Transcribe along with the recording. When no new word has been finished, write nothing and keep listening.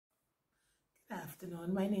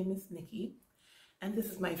afternoon. My name is Nikki, and this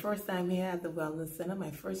is my first time here at the Wellness Center,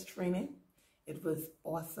 my first training. It was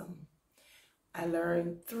awesome. I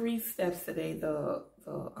learned 3 steps today, the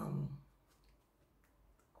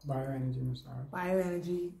bioenergy massage.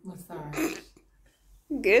 Bioenergy massage.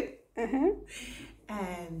 Good.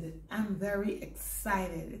 And I'm very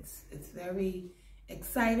excited. It's very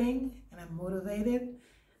exciting, and I'm motivated,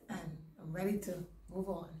 and I'm ready to move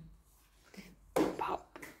on.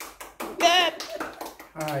 Good.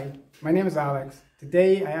 Hi, my name is Alex.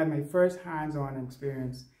 Today I had my first hands-on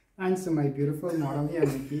experience. Thanks to my beautiful model here,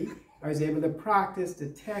 Nikki, I was able to practice the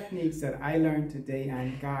techniques that I learned today.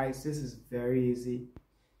 And guys, this is very easy.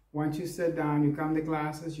 Once you sit down, you come to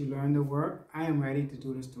classes, you learn the work. I am ready to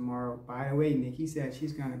do this tomorrow. By the way, Nikki said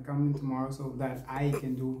she's going to come in tomorrow so that I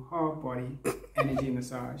can do her body energy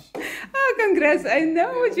massage. Oh, congrats. I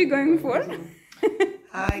know what you're going for.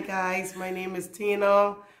 Hi guys, my name is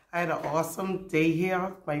Tina. I had an awesome day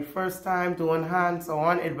here. My first time doing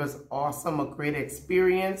hands-on. It was awesome, a great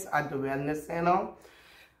experience at the Wellness Center.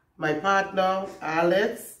 My partner,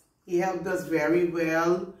 Alex, he helped us very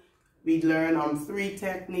well. We learned 3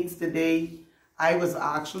 techniques today. I was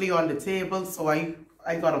actually on the table, so I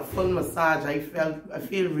got a full massage. I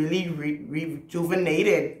feel really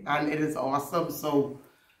rejuvenated, and it is awesome. So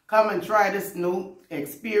come and try this new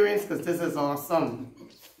experience, because this is awesome.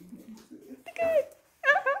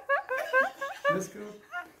 Let's go.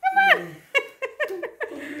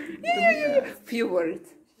 Few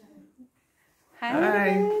words.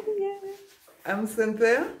 Hi, I'm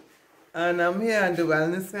Cynthia, and I'm here at the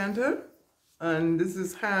Wellness Center, and this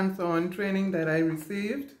is hands-on training that I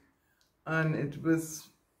received, and it was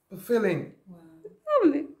fulfilling. Wow.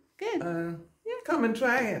 Lovely. Good. Come and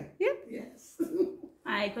try it. Yep. Yes.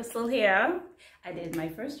 Hi, Crystal here. I did my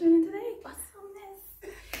first training today.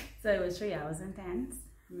 Awesomeness. So it was 3 hours intense.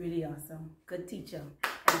 Really awesome. Good teacher.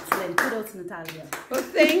 Excellent. Kudos to Natalya. Well,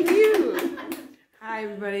 thank you. Hi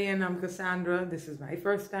everybody, and I'm Cassandra. This is my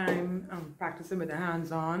first time practicing with the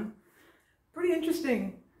hands-on. Pretty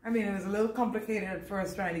interesting. I mean, it was a little complicated at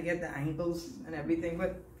first trying to get the angles and everything,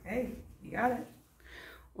 but hey, you got it.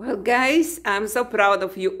 Well, guys, I'm so proud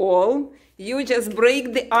of you all. You just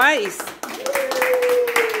break the ice.